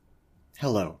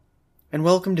Hello, and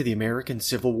welcome to the American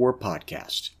Civil War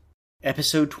Podcast,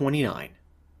 Episode 29,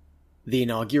 The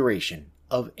Inauguration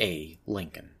of A.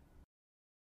 Lincoln.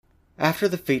 After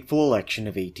the fateful election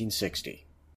of 1860,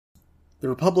 the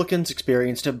Republicans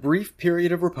experienced a brief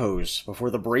period of repose before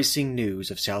the bracing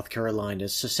news of South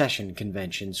Carolina's secession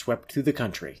convention swept through the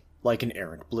country like an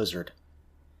errant blizzard.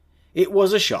 It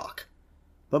was a shock,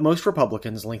 but most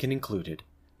Republicans, Lincoln included,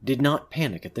 did not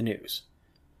panic at the news.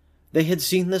 They had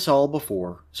seen this all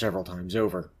before, several times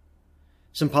over.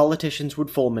 Some politicians would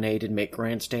fulminate and make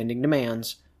grandstanding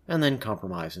demands, and then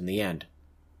compromise in the end.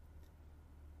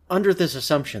 Under this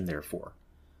assumption, therefore,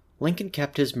 Lincoln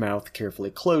kept his mouth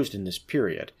carefully closed in this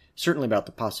period, certainly about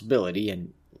the possibility,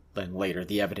 and then later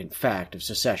the evident fact of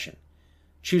secession,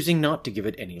 choosing not to give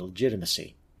it any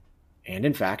legitimacy. And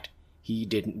in fact, he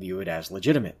didn't view it as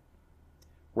legitimate.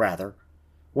 Rather,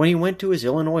 when he went to his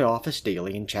Illinois office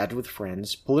daily and chatted with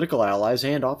friends, political allies,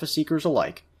 and office seekers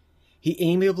alike, he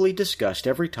amiably discussed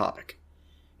every topic,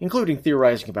 including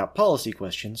theorizing about policy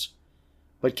questions,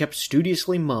 but kept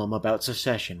studiously mum about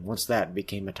secession once that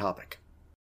became a topic.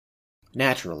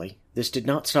 Naturally, this did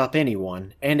not stop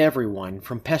anyone and everyone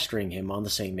from pestering him on the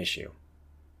same issue.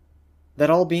 That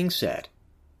all being said,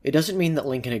 it doesn't mean that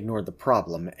Lincoln ignored the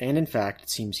problem, and in fact it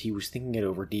seems he was thinking it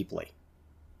over deeply.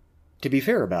 To be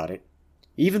fair about it,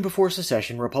 even before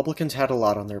secession, Republicans had a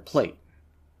lot on their plate.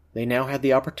 They now had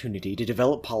the opportunity to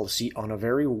develop policy on a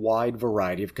very wide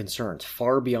variety of concerns,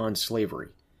 far beyond slavery,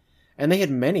 and they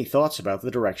had many thoughts about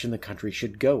the direction the country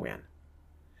should go in.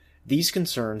 These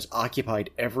concerns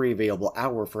occupied every available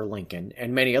hour for Lincoln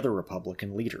and many other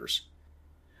Republican leaders.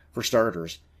 For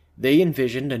starters, they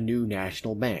envisioned a new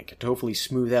national bank to hopefully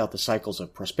smooth out the cycles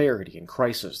of prosperity and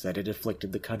crisis that had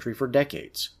afflicted the country for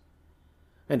decades.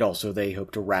 And also they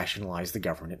hoped to rationalize the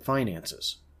government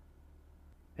finances.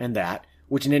 And that,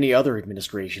 which in any other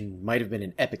administration might have been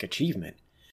an epic achievement,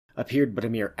 appeared but a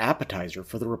mere appetizer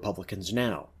for the Republicans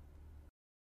now.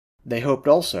 They hoped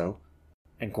also,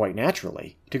 and quite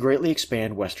naturally, to greatly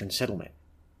expand Western settlement.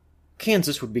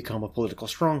 Kansas would become a political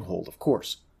stronghold, of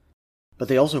course, but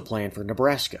they also planned for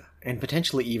Nebraska, and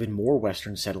potentially even more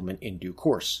Western settlement in due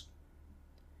course.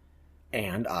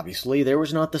 And, obviously, there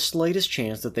was not the slightest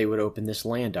chance that they would open this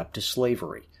land up to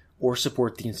slavery, or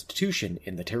support the institution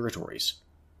in the territories.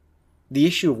 The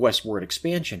issue of westward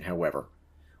expansion, however,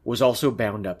 was also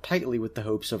bound up tightly with the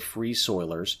hopes of free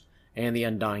soilers and the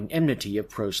undying enmity of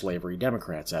pro-slavery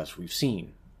Democrats, as we've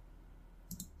seen.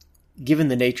 Given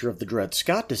the nature of the Dred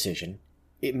Scott decision,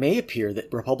 it may appear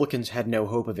that Republicans had no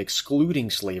hope of excluding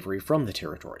slavery from the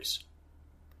territories.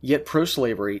 Yet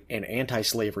pro-slavery and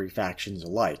anti-slavery factions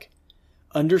alike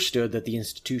understood that the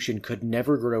institution could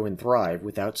never grow and thrive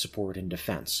without support and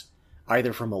defense,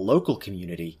 either from a local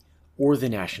community or the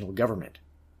national government.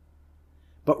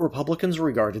 But Republicans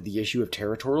regarded the issue of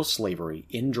territorial slavery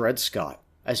in Dred Scott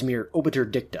as mere obiter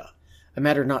dicta, a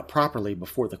matter not properly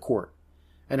before the court,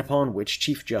 and upon which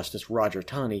Chief Justice Roger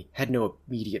Taney had no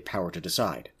immediate power to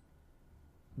decide.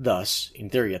 Thus, in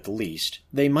theory at the least,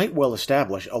 they might well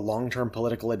establish a long-term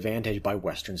political advantage by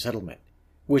Western settlement,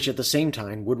 which at the same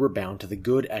time would rebound to the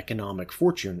good economic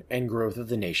fortune and growth of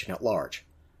the nation at large,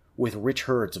 with rich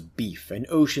herds of beef and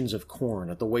oceans of corn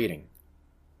at the waiting.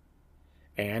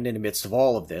 And in the midst of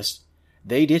all of this,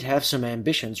 they did have some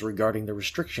ambitions regarding the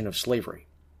restriction of slavery.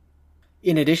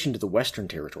 In addition to the Western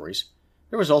territories,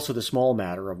 there was also the small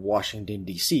matter of Washington,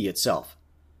 D.C. itself.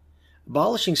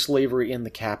 Abolishing slavery in the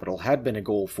capital had been a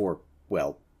goal for,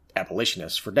 well,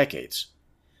 abolitionists for decades,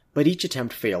 but each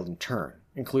attempt failed in turn,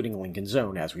 including Lincoln's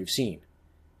own, as we've seen.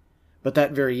 But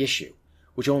that very issue,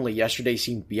 which only yesterday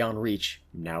seemed beyond reach,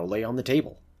 now lay on the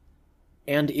table.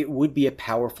 And it would be a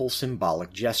powerful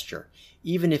symbolic gesture,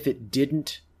 even if it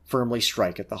didn't firmly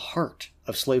strike at the heart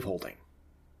of slaveholding.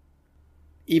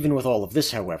 Even with all of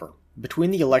this, however,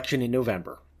 between the election in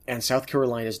November and South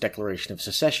Carolina's declaration of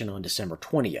secession on December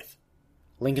 20th,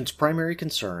 Lincoln's primary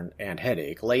concern and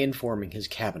headache lay in forming his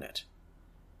cabinet.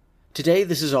 Today,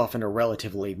 this is often a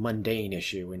relatively mundane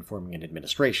issue in forming an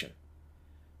administration.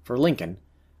 For Lincoln,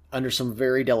 under some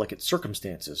very delicate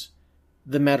circumstances,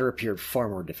 the matter appeared far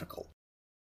more difficult.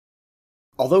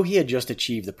 Although he had just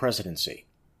achieved the presidency,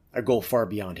 a goal far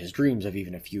beyond his dreams of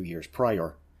even a few years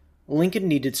prior, Lincoln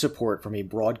needed support from a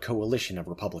broad coalition of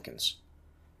Republicans.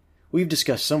 We've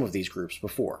discussed some of these groups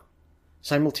before.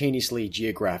 Simultaneously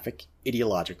geographic,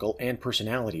 ideological, and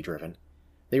personality-driven,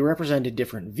 they represented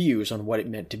different views on what it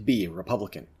meant to be a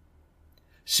Republican.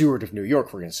 Seward of New York,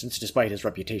 for instance, despite his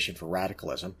reputation for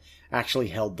radicalism, actually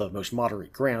held the most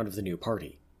moderate ground of the new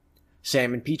party.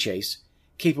 Salmon P. Chase,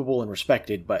 capable and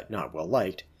respected but not well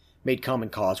liked, made common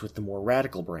cause with the more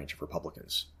radical branch of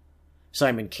Republicans.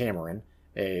 Simon Cameron,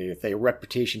 with a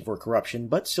reputation for corruption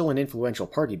but still an influential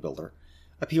party builder,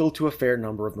 appealed to a fair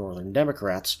number of Northern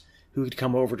Democrats who had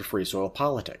come over to free soil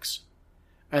politics.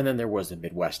 And then there was the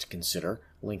Midwest to consider,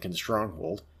 Lincoln's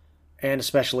stronghold, and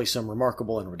especially some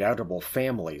remarkable and redoubtable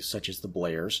families such as the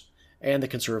Blairs and the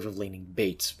conservative-leaning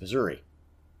Bates, Missouri.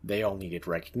 They all needed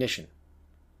recognition.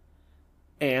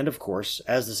 And, of course,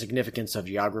 as the significance of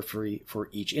geography for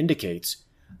each indicates,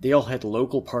 they all had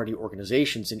local party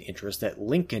organizations and interests that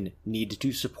Lincoln needed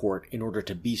to support in order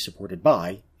to be supported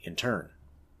by, in turn.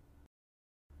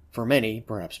 For many,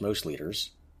 perhaps most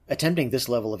leaders, attempting this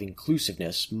level of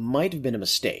inclusiveness might have been a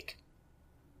mistake.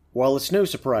 While it's no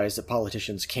surprise that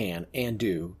politicians can, and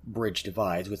do, bridge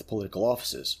divides with political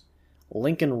offices,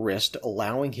 Lincoln risked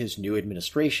allowing his new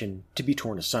administration to be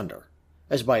torn asunder,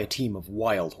 as by a team of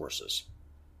wild horses.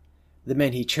 The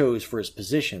men he chose for his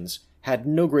positions had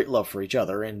no great love for each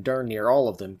other, and darn near all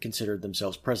of them considered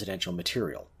themselves presidential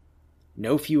material.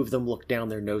 No few of them looked down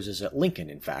their noses at Lincoln,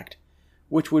 in fact,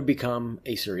 which would become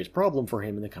a serious problem for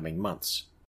him in the coming months.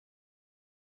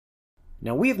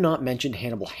 Now, we have not mentioned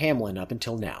Hannibal Hamlin up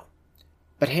until now,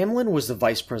 but Hamlin was the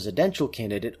vice presidential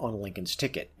candidate on Lincoln's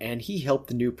ticket, and he helped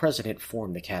the new president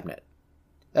form the cabinet.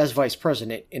 As vice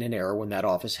president in an era when that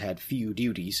office had few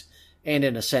duties, and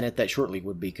in a Senate that shortly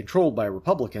would be controlled by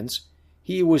Republicans,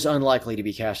 he was unlikely to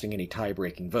be casting any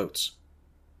tie-breaking votes.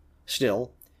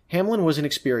 Still, Hamlin was an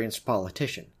experienced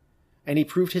politician, and he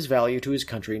proved his value to his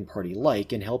country and party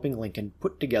alike in helping Lincoln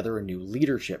put together a new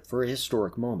leadership for a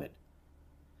historic moment.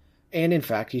 And in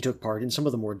fact, he took part in some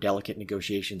of the more delicate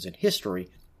negotiations in history,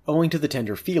 owing to the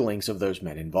tender feelings of those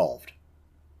men involved.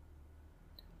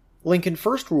 Lincoln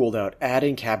first ruled out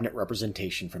adding cabinet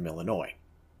representation from Illinois.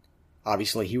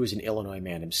 Obviously, he was an Illinois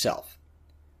man himself.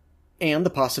 And the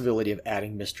possibility of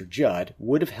adding Mr. Judd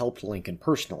would have helped Lincoln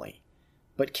personally.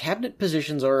 But cabinet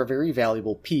positions are a very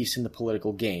valuable piece in the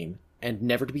political game, and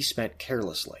never to be spent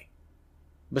carelessly.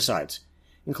 Besides,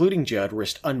 including Judd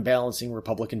risked unbalancing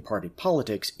Republican Party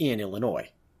politics in Illinois.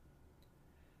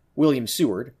 William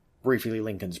Seward, briefly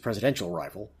Lincoln's presidential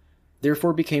rival,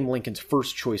 therefore became Lincoln's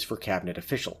first choice for cabinet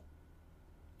official.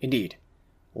 Indeed,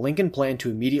 Lincoln planned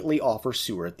to immediately offer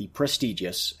Seward the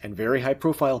prestigious and very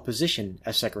high-profile position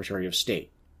as Secretary of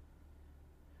State.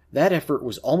 That effort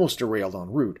was almost derailed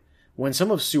en route when some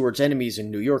of Seward's enemies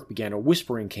in New York began a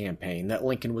whispering campaign that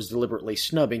Lincoln was deliberately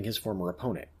snubbing his former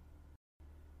opponent.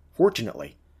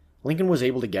 Fortunately, Lincoln was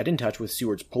able to get in touch with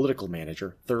Seward's political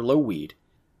manager, Thurlow Weed,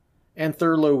 and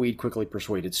Thurlow Weed quickly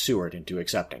persuaded Seward into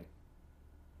accepting.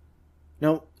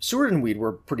 Now, Seward and Weed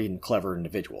were pretty clever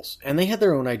individuals, and they had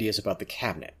their own ideas about the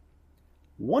cabinet.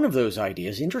 One of those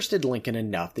ideas interested Lincoln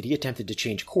enough that he attempted to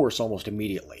change course almost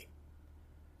immediately.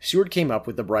 Seward came up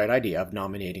with the bright idea of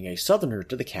nominating a Southerner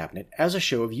to the cabinet as a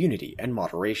show of unity and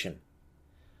moderation.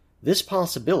 This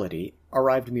possibility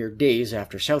arrived mere days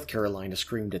after South Carolina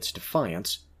screamed its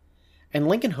defiance, and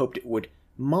Lincoln hoped it would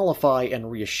mollify and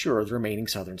reassure the remaining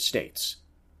Southern states.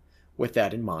 With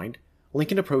that in mind,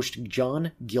 Lincoln approached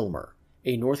John Gilmer,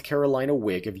 a North Carolina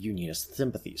Whig of Unionist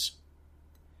sympathies.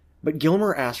 But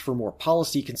Gilmer asked for more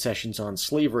policy concessions on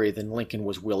slavery than Lincoln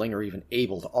was willing or even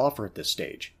able to offer at this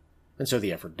stage, and so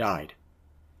the effort died.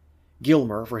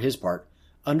 Gilmer, for his part,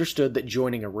 understood that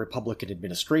joining a Republican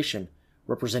administration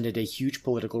represented a huge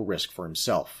political risk for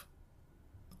himself.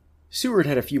 Seward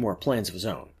had a few more plans of his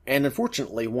own, and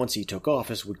unfortunately once he took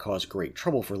office would cause great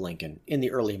trouble for Lincoln in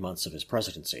the early months of his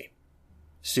presidency.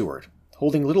 Seward,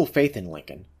 holding little faith in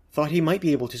Lincoln, thought he might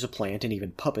be able to supplant and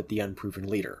even puppet the unproven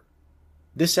leader.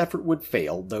 This effort would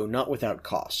fail, though not without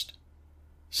cost.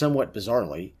 Somewhat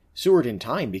bizarrely, Seward in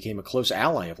time became a close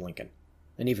ally of Lincoln,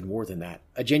 and even more than that,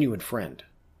 a genuine friend.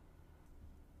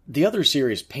 The other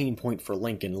serious pain point for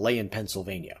Lincoln lay in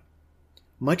Pennsylvania.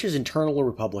 Much as internal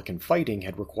Republican fighting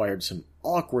had required some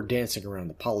awkward dancing around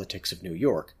the politics of New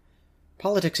York,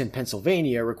 politics in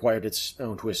Pennsylvania required its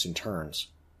own twists and turns.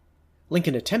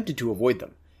 Lincoln attempted to avoid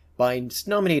them by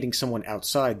nominating someone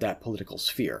outside that political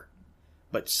sphere,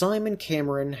 but Simon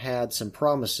Cameron had some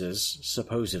promises,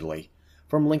 supposedly,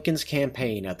 from Lincoln's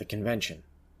campaign at the convention.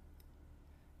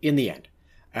 In the end,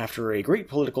 after a great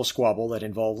political squabble that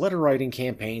involved letter-writing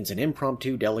campaigns and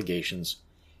impromptu delegations,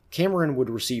 Cameron would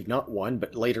receive not one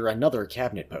but later another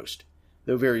cabinet post,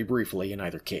 though very briefly in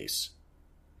either case.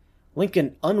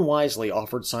 Lincoln unwisely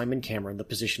offered Simon Cameron the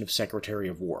position of Secretary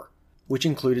of War, which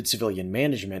included civilian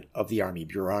management of the Army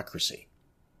bureaucracy.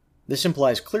 This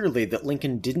implies clearly that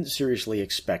Lincoln didn't seriously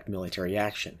expect military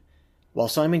action. While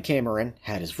Simon Cameron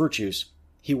had his virtues,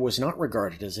 he was not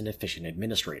regarded as an efficient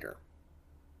administrator.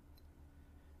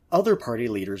 Other party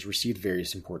leaders received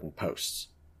various important posts.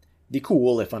 The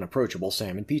cool, if unapproachable,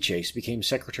 Salmon P. Chase became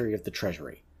Secretary of the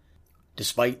Treasury.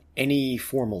 Despite any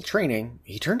formal training,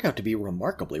 he turned out to be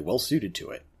remarkably well suited to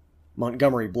it.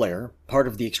 Montgomery Blair, part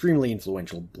of the extremely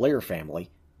influential Blair family,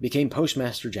 became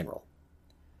Postmaster General.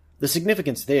 The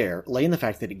significance there lay in the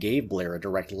fact that it gave Blair a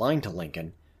direct line to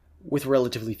Lincoln, with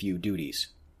relatively few duties.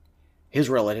 His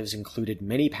relatives included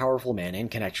many powerful men and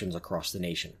connections across the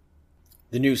nation.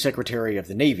 The new Secretary of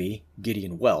the Navy,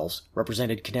 Gideon Welles,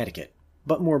 represented Connecticut,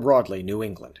 but more broadly New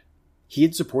England. He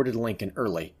had supported Lincoln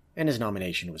early, and his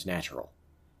nomination was natural.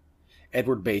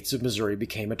 Edward Bates of Missouri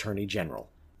became Attorney General,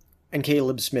 and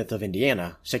Caleb Smith of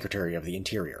Indiana, Secretary of the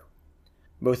Interior.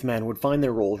 Both men would find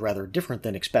their roles rather different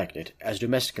than expected, as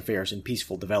domestic affairs and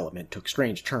peaceful development took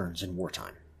strange turns in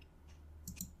wartime.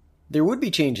 There would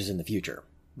be changes in the future,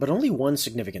 but only one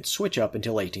significant switch-up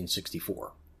until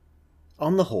 1864.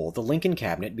 On the whole, the Lincoln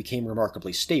cabinet became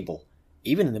remarkably stable,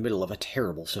 even in the middle of a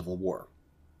terrible civil war.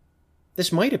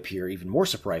 This might appear even more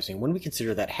surprising when we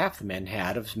consider that half the men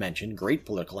had, as mentioned, great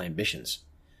political ambitions,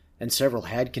 and several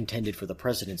had contended for the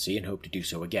presidency and hoped to do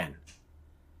so again.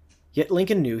 Yet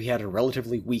Lincoln knew he had a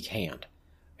relatively weak hand,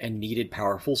 and needed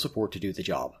powerful support to do the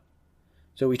job,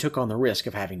 so he took on the risk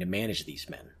of having to manage these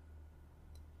men.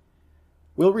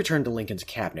 We'll return to Lincoln's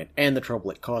cabinet and the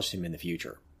trouble it caused him in the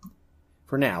future.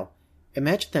 For now,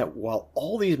 imagine that while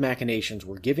all these machinations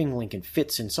were giving Lincoln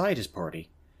fits inside his party,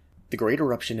 the great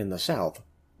eruption in the South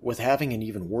was having an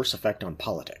even worse effect on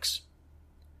politics.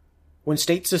 When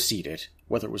states seceded,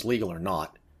 whether it was legal or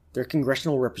not, their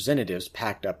congressional representatives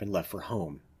packed up and left for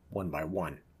home, one by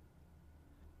one.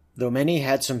 Though many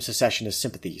had some secessionist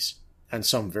sympathies, and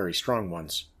some very strong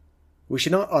ones, we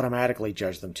should not automatically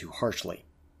judge them too harshly.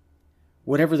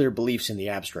 Whatever their beliefs in the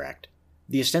abstract,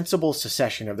 the ostensible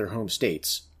secession of their home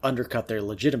states undercut their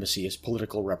legitimacy as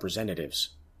political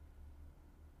representatives.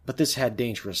 But this had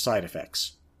dangerous side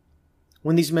effects.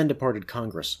 When these men departed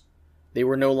Congress, they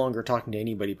were no longer talking to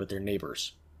anybody but their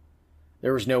neighbors.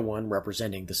 There was no one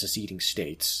representing the seceding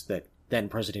states that then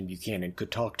President Buchanan could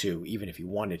talk to even if he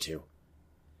wanted to.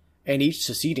 And each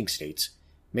seceding states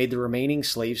made the remaining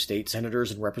slave state senators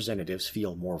and representatives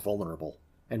feel more vulnerable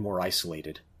and more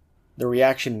isolated. The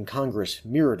reaction in Congress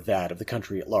mirrored that of the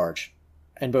country at large,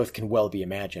 and both can well be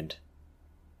imagined.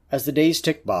 As the days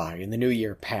ticked by and the new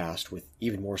year passed with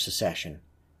even more secession,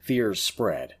 fears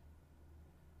spread.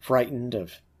 Frightened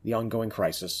of the ongoing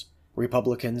crisis,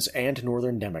 Republicans and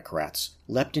Northern Democrats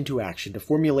leapt into action to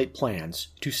formulate plans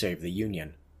to save the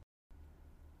Union.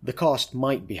 The cost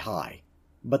might be high,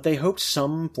 but they hoped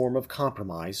some form of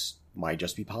compromise might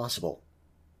just be possible.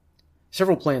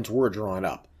 Several plans were drawn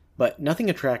up, but nothing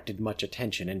attracted much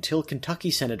attention until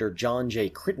Kentucky Senator John J.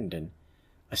 Crittenden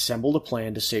assembled a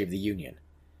plan to save the Union,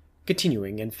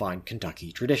 continuing in fine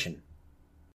Kentucky tradition.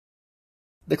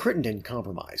 The Crittenden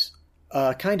Compromise,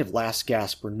 a kind of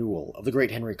last-gasp renewal of the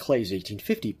great Henry Clay's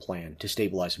 1850 plan to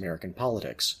stabilize American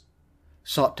politics,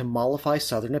 sought to mollify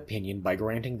Southern opinion by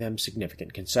granting them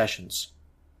significant concessions.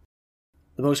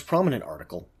 The most prominent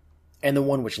article, and the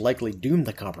one which likely doomed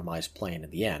the compromise plan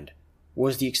in the end,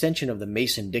 was the extension of the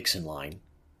Mason-Dixon line,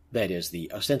 that is,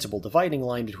 the ostensible dividing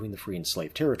line between the free and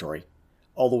slave territory,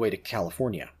 all the way to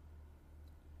California.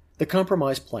 The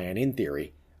compromise plan, in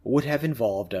theory, would have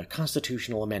involved a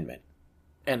constitutional amendment,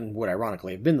 and would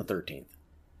ironically have been the 13th,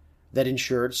 that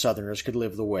ensured Southerners could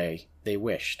live the way they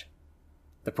wished.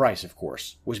 The price, of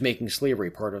course, was making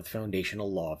slavery part of the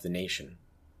foundational law of the nation.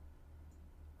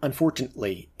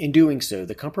 Unfortunately, in doing so,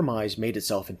 the compromise made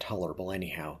itself intolerable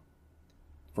anyhow.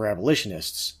 For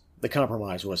abolitionists, the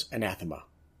compromise was anathema.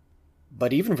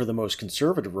 But even for the most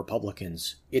conservative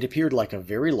Republicans, it appeared like a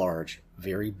very large,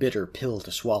 very bitter pill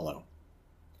to swallow.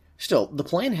 Still, the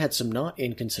plan had some not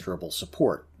inconsiderable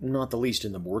support, not the least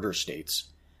in the border states,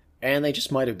 and they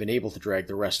just might have been able to drag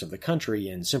the rest of the country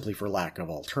in simply for lack of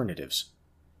alternatives.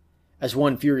 As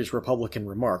one furious Republican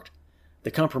remarked,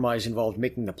 the compromise involved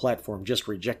making the platform just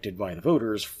rejected by the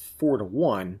voters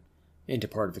 4-1 into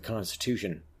part of the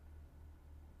Constitution.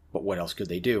 But what else could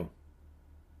they do?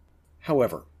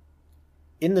 However,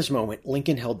 in this moment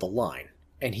Lincoln held the line,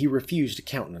 and he refused to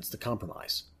countenance the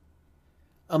compromise.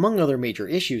 Among other major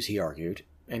issues, he argued,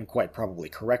 and quite probably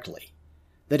correctly,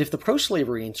 that if the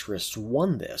pro-slavery interests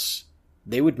won this,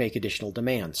 they would make additional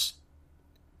demands.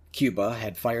 Cuba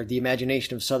had fired the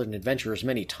imagination of Southern adventurers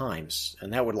many times,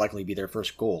 and that would likely be their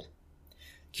first goal.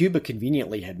 Cuba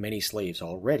conveniently had many slaves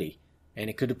already, and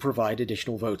it could provide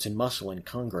additional votes and muscle in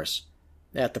Congress,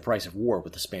 at the price of war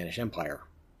with the Spanish Empire.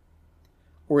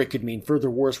 Or it could mean further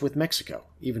wars with Mexico,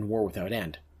 even war without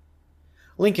end.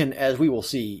 Lincoln, as we will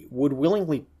see, would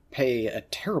willingly pay a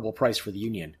terrible price for the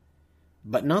Union,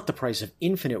 but not the price of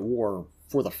infinite war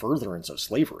for the furtherance of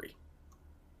slavery.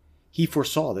 He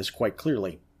foresaw this quite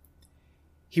clearly.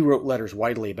 He wrote letters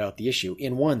widely about the issue,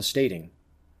 in one stating,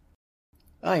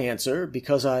 "I answer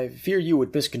because I fear you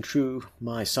would misconstrue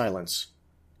my silence.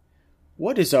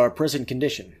 What is our present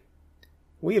condition?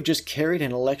 We have just carried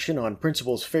an election on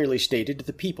principles fairly stated to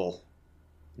the people.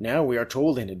 Now we are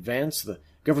told in advance the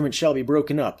government shall be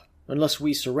broken up, unless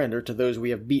we surrender to those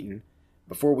we have beaten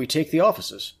before we take the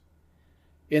offices.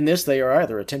 In this they are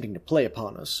either attempting to play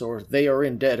upon us, or they are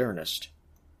in dead earnest.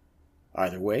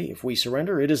 Either way, if we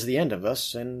surrender, it is the end of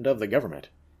us and of the government.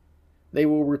 They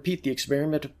will repeat the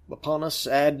experiment upon us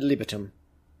ad libitum.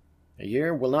 A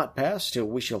year will not pass till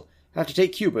we shall have to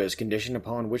take Cuba as condition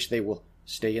upon which they will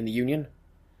stay in the Union.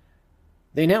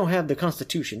 They now have the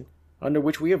Constitution, under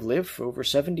which we have lived for over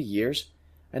 70 years,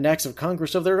 and acts of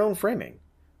Congress of their own framing,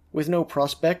 with no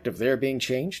prospect of their being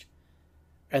changed,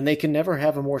 and they can never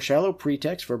have a more shallow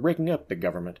pretext for breaking up the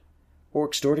government, or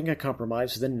extorting a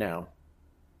compromise than now.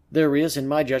 There is, in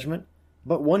my judgment,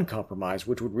 but one compromise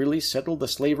which would really settle the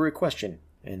slavery question,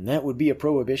 and that would be a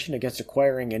prohibition against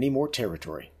acquiring any more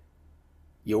territory.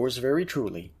 Yours very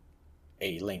truly,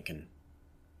 A. Lincoln."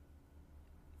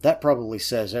 That probably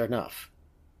says enough.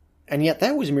 And yet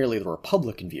that was merely the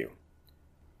Republican view.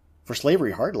 For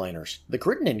slavery hardliners, the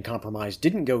Crittenden Compromise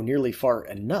didn't go nearly far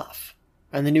enough,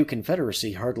 and the new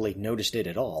Confederacy hardly noticed it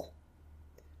at all.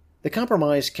 The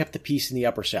compromise kept the peace in the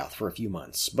Upper South for a few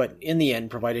months, but in the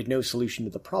end provided no solution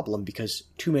to the problem because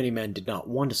too many men did not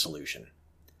want a solution.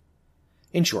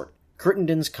 In short,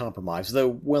 Crittenden's compromise,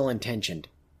 though well-intentioned,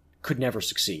 could never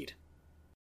succeed.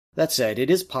 That said, it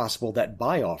is possible that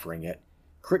by offering it,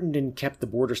 Crittenden kept the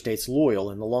border states loyal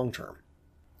in the long term.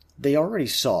 They already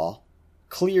saw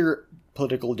clear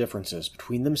political differences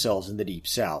between themselves and the Deep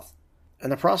South,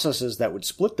 and the processes that would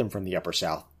split them from the Upper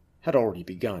South had already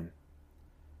begun.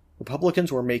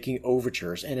 Republicans were making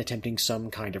overtures and attempting some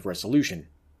kind of resolution.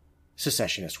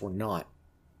 Secessionists were not.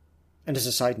 And as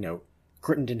a side note,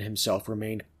 Crittenden himself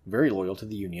remained very loyal to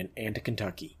the Union and to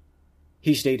Kentucky.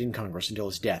 He stayed in Congress until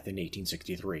his death in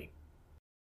 1863.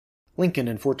 Lincoln,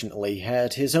 unfortunately,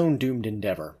 had his own doomed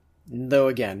endeavor, though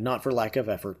again not for lack of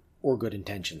effort or good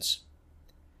intentions.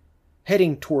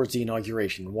 Heading towards the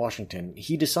inauguration in Washington,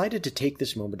 he decided to take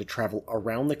this moment to travel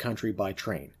around the country by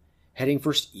train, heading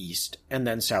first east and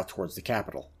then south towards the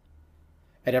capital.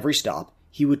 At every stop,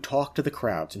 he would talk to the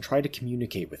crowds and try to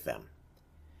communicate with them.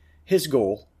 His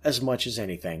goal, as much as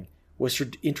anything, was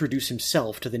to introduce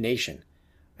himself to the nation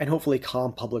and hopefully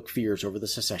calm public fears over the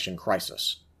secession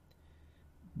crisis.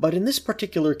 But in this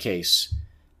particular case,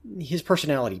 his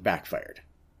personality backfired.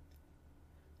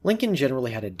 Lincoln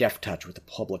generally had a deft touch with the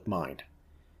public mind.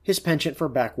 His penchant for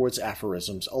backwoods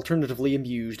aphorisms alternatively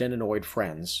amused and annoyed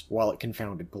friends, while it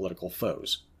confounded political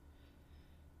foes.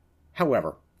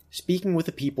 However, speaking with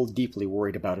the people deeply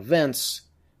worried about events,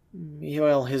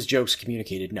 well, his jokes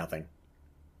communicated nothing.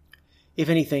 If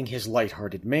anything, his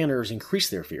light-hearted manners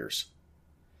increased their fears.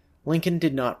 Lincoln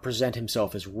did not present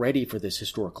himself as ready for this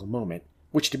historical moment,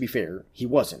 which, to be fair, he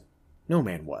wasn't. No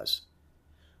man was.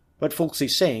 But folksy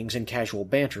sayings and casual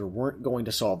banter weren't going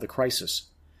to solve the crisis,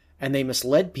 and they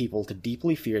misled people to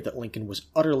deeply fear that Lincoln was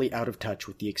utterly out of touch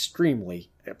with the extremely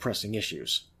pressing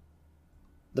issues.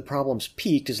 The problems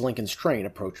peaked as Lincoln's train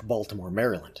approached Baltimore,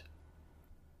 Maryland.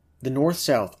 The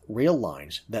north-south rail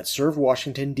lines that served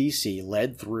Washington, D.C.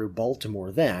 led through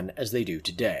Baltimore then as they do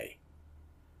today.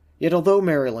 Yet although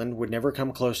Maryland would never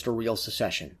come close to real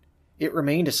secession, it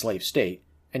remained a slave state,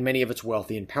 and many of its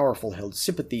wealthy and powerful held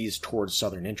sympathies towards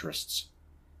Southern interests.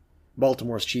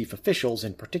 Baltimore's chief officials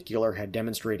in particular had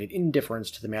demonstrated indifference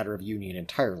to the matter of union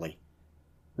entirely.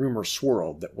 Rumors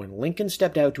swirled that when Lincoln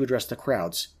stepped out to address the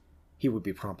crowds, he would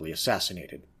be promptly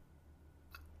assassinated.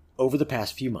 Over the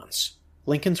past few months,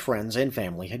 Lincoln's friends and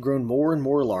family had grown more and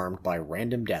more alarmed by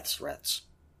random death threats,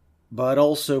 but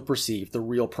also perceived the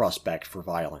real prospect for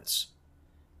violence.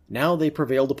 Now they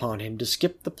prevailed upon him to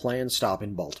skip the planned stop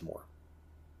in Baltimore.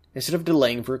 Instead of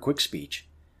delaying for a quick speech,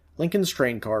 Lincoln's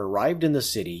train car arrived in the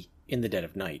city in the dead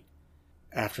of night.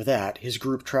 After that, his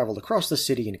group traveled across the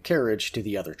city in a carriage to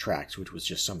the other tracks, which was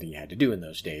just something you had to do in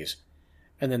those days,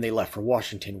 and then they left for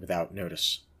Washington without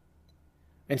notice.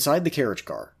 Inside the carriage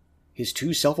car, his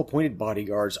two self-appointed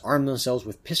bodyguards armed themselves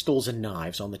with pistols and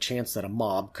knives on the chance that a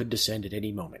mob could descend at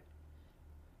any moment.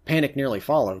 Panic nearly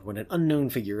followed when an unknown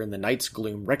figure in the night's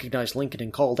gloom recognized Lincoln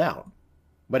and called out,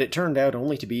 but it turned out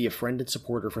only to be a friend and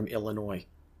supporter from Illinois,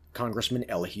 Congressman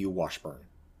Elihu Washburn.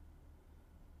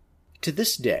 To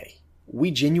this day,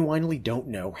 we genuinely don't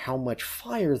know how much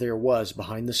fire there was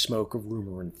behind the smoke of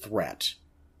rumor and threat,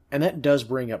 and that does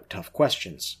bring up tough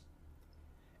questions.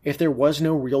 If there was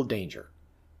no real danger,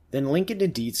 then Lincoln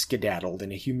indeed skedaddled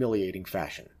in a humiliating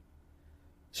fashion.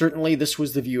 Certainly this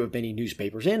was the view of many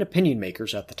newspapers and opinion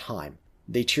makers at the time.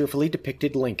 They cheerfully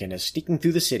depicted Lincoln as sneaking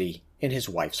through the city in his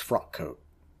wife's frock coat.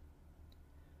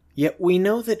 Yet we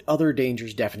know that other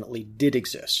dangers definitely did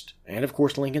exist, and of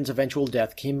course Lincoln's eventual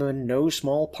death came in no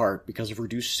small part because of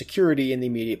reduced security in the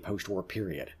immediate post-war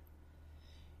period.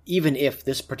 Even if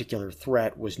this particular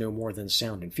threat was no more than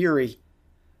sound and fury,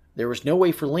 there was no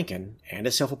way for Lincoln and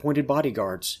his self-appointed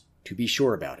bodyguards to be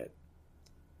sure about it.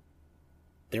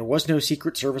 There was no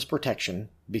Secret Service protection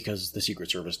because the Secret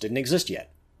Service didn't exist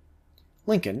yet.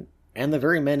 Lincoln, and the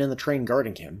very men in the train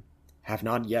guarding him, have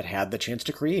not yet had the chance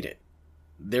to create it.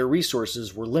 Their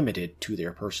resources were limited to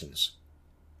their persons.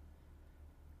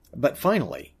 But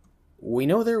finally, we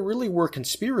know there really were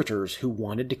conspirators who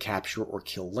wanted to capture or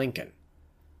kill Lincoln.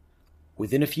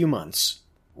 Within a few months,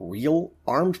 real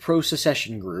armed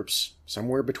pro-secession groups,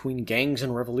 somewhere between gangs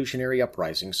and revolutionary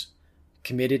uprisings,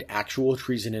 committed actual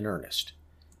treason in earnest.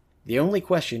 The only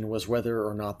question was whether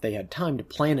or not they had time to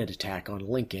plan an attack on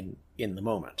Lincoln in the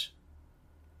moment.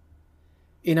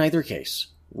 In either case,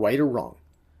 right or wrong,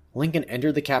 Lincoln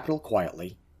entered the Capitol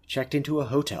quietly, checked into a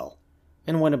hotel,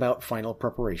 and went about final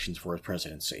preparations for his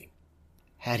presidency.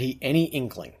 Had he any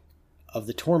inkling of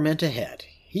the torment ahead,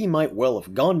 he might well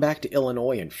have gone back to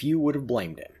Illinois and few would have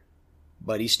blamed him.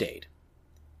 But he stayed.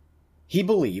 He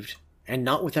believed, and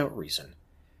not without reason,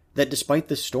 that despite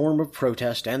the storm of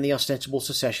protest and the ostensible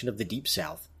secession of the Deep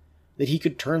South, that he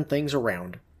could turn things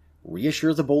around,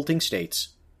 reassure the bolting states,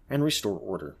 and restore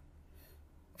order.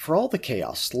 For all the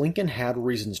chaos, Lincoln had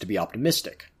reasons to be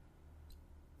optimistic.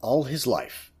 All his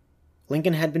life,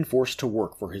 Lincoln had been forced to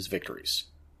work for his victories.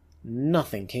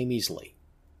 Nothing came easily,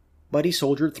 but he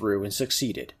soldiered through and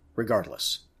succeeded,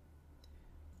 regardless.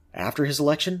 After his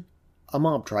election, a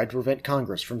mob tried to prevent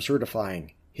Congress from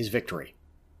certifying his victory,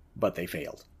 but they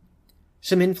failed.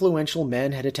 Some influential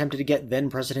men had attempted to get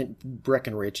then-President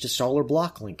Breckinridge to stall or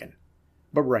block Lincoln,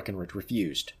 but Breckinridge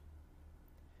refused.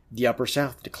 The Upper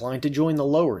South declined to join the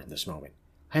Lower in this moment,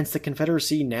 hence the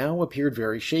Confederacy now appeared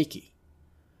very shaky.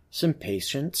 Some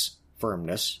patience,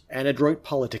 firmness, and adroit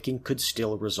politicking could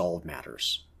still resolve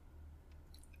matters.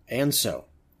 And so,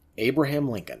 Abraham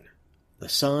Lincoln, the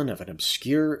son of an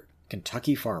obscure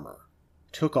Kentucky farmer,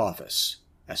 took office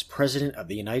as President of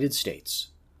the United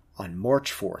States on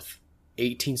March 4th,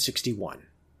 1861.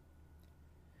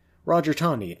 Roger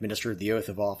Taney administered the oath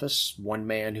of office, one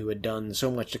man who had done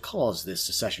so much to cause this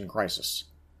secession crisis.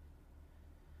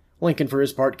 Lincoln, for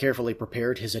his part, carefully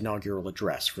prepared his inaugural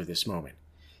address for this moment,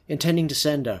 intending to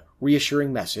send a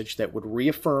reassuring message that would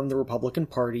reaffirm the Republican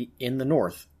Party in the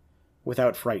North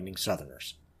without frightening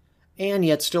Southerners, and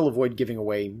yet still avoid giving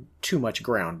away too much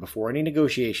ground before any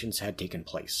negotiations had taken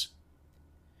place.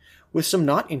 With some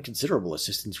not inconsiderable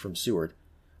assistance from Seward,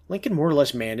 Lincoln more or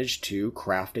less managed to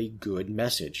craft a good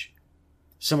message.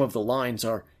 Some of the lines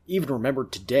are even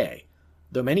remembered today,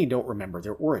 though many don't remember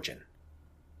their origin.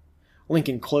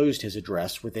 Lincoln closed his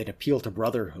address with an appeal to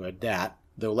brotherhood that,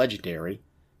 though legendary,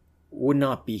 would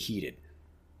not be heeded.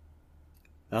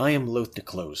 I am loath to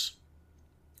close.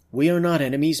 We are not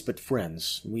enemies, but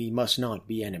friends. We must not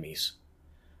be enemies.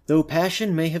 Though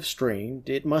passion may have strained,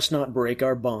 it must not break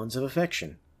our bonds of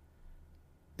affection.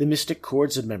 The mystic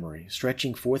cords of memory,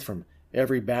 stretching forth from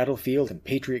every battlefield and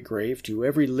patriot grave to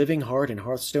every living heart and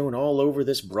hearthstone all over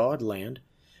this broad land,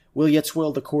 will yet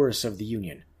swell the chorus of the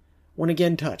Union, when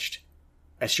again touched,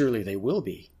 as surely they will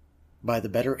be, by the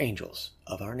better angels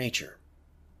of our nature.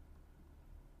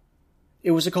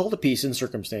 It was a call to peace in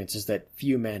circumstances that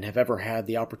few men have ever had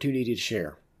the opportunity to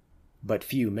share, but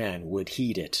few men would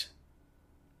heed it.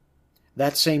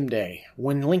 That same day,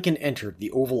 when Lincoln entered the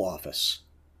Oval Office,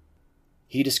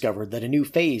 he discovered that a new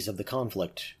phase of the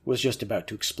conflict was just about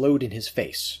to explode in his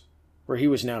face, for he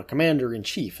was now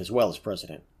commander-in-chief as well as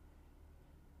president.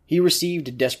 He received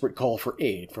a desperate call for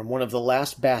aid from one of the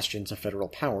last bastions of federal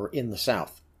power in the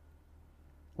South.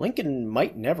 Lincoln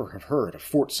might never have heard of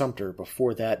Fort Sumter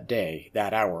before that day,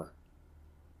 that hour,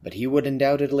 but he would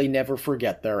undoubtedly never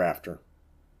forget thereafter.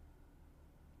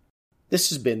 This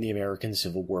has been the American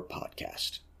Civil War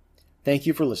Podcast. Thank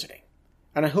you for listening,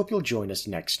 and I hope you'll join us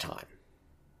next time.